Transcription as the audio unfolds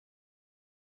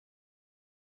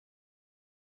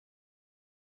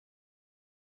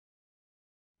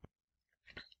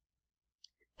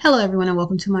Hello everyone and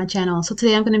welcome to my channel. So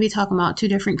today I'm going to be talking about two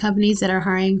different companies that are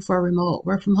hiring for remote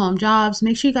work from home jobs.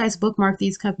 Make sure you guys bookmark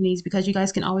these companies because you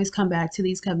guys can always come back to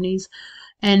these companies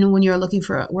and when you're looking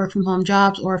for work from home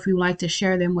jobs, or if you like to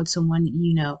share them with someone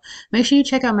you know. Make sure you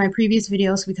check out my previous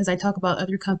videos because I talk about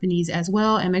other companies as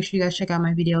well, and make sure you guys check out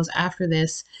my videos after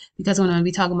this because I'm going to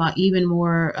be talking about even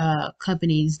more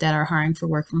companies that are hiring for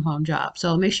work from home jobs.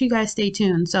 So make sure you guys stay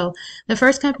tuned. So the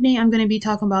first company I'm going to be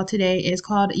talking about today is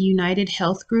called United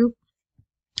Health Group.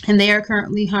 And they are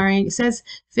currently hiring. It says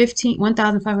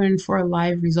 1,504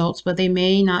 live results, but they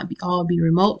may not all be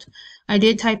remote. I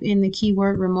did type in the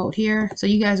keyword remote here, so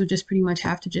you guys would just pretty much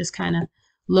have to just kind of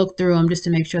look through them just to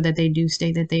make sure that they do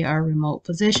state that they are remote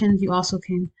positions. You also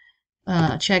can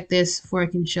check this for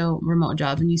it can show remote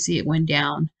jobs, and you see it went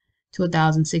down to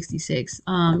 1,066.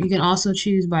 You can also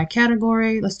choose by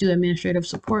category. Let's do administrative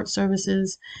support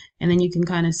services, and then you can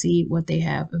kind of see what they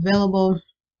have available.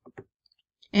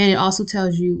 And it also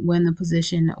tells you when the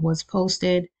position was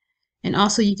posted. And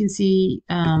also you can see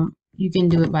you can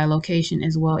do it by location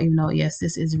as well, even though, yes,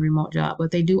 this is a remote job.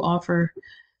 But they do offer,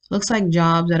 looks like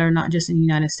jobs that are not just in the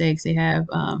United States. They have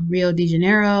Rio de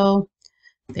Janeiro.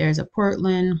 There's a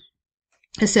Portland.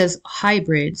 It says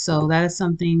hybrid. So that is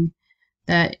something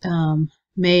that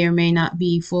may or may not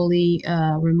be fully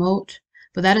remote.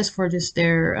 But that is for just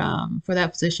their, for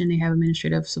that position, they have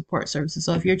administrative support services.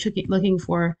 So if you're looking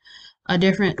for a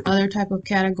different other type of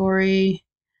category,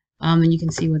 then you can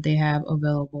see what they have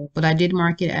available. But I did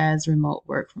mark it as remote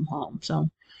work from home. So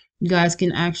you guys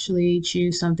can actually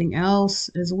choose something else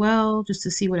as well, just to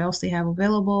see what else they have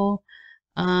available.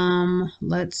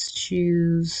 Let's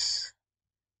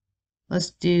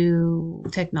do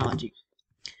technology.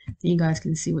 You guys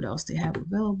can see what else they have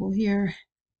available here.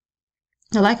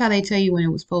 I like how they tell you when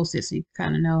it was posted, so you can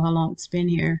kind of know how long it's been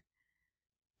here.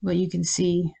 But you can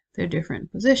see their different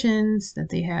positions that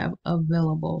they have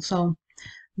available. So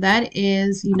that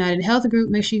is United Health Group.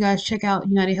 Make sure you guys check out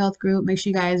United Health Group. Make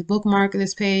sure you guys bookmark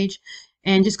this page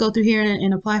and just go through here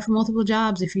and apply for multiple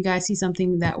jobs if you guys see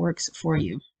something that works for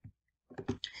you.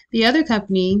 The other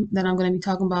company that I'm going to be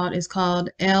talking about is called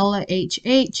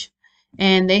LHH,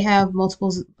 and they have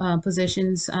multiple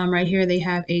positions. Right here they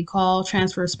have a call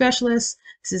transfer specialist.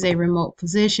 This is a remote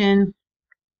position.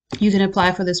 You can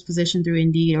apply for this position through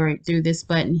Indeed or through this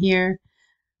button here.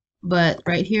 But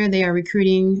right here, they are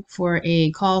recruiting for a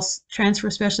call transfer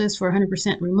specialist for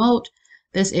 100% remote.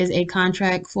 This is a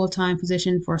contract full-time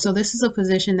position for, so this is a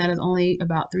position that is only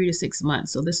about 3 to 6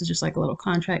 months. So this is just like a little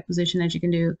contract position that you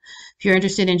can do. If you're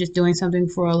interested in just doing something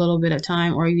for a little bit of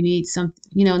time, or you need some,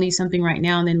 need something right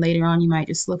now, and then later on you might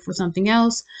just look for something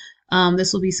else.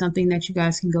 This will be something that you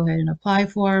guys can go ahead and apply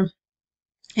for.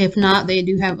 If not, they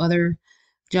do have other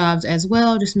jobs as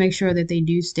well. Just make sure that they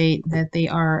do state that they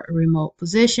are remote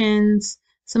positions.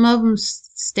 Some of them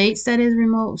states that is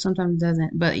remote, sometimes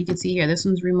doesn't, but you can see here this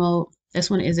one's remote. This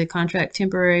one is a contract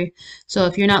temporary. So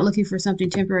if you're not looking for something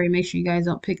temporary, make sure you guys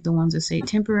don't pick the ones that say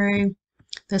temporary.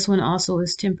 This one also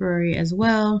is temporary as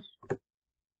well.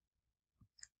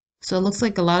 So it looks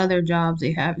like a lot of their jobs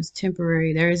they have is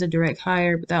temporary. There is a direct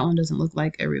hire, but that one doesn't look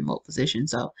like a remote position.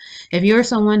 So if you're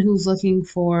someone who's looking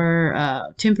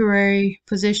for temporary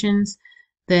positions,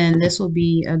 then this will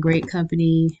be a great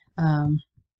company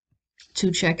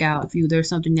to check out. If there's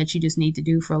something that you just need to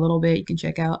do for a little bit, you can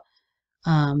check out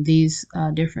these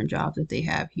different jobs that they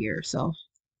have here. So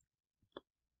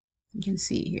you can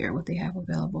see here what they have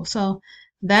available. So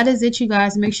that is it, you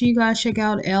guys. Make sure you guys check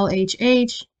out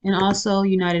LHH and also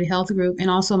United Health Group, and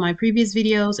also my previous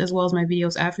videos as well as my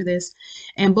videos after this,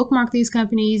 and bookmark these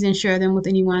companies and share them with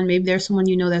anyone. Maybe there's someone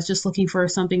you know that's just looking for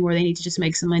something where they need to just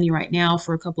make some money right now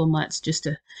for a couple of months, just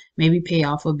to maybe pay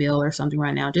off a bill or something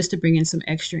right now, just to bring in some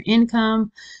extra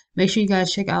income. Make sure you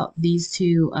guys check out these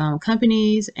two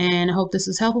companies, and I hope this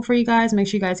is helpful for you guys. Make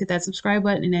sure you guys hit that subscribe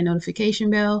button and that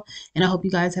notification bell, and I hope you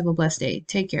guys have a blessed day.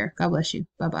 Take care. God bless you.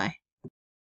 Bye-bye.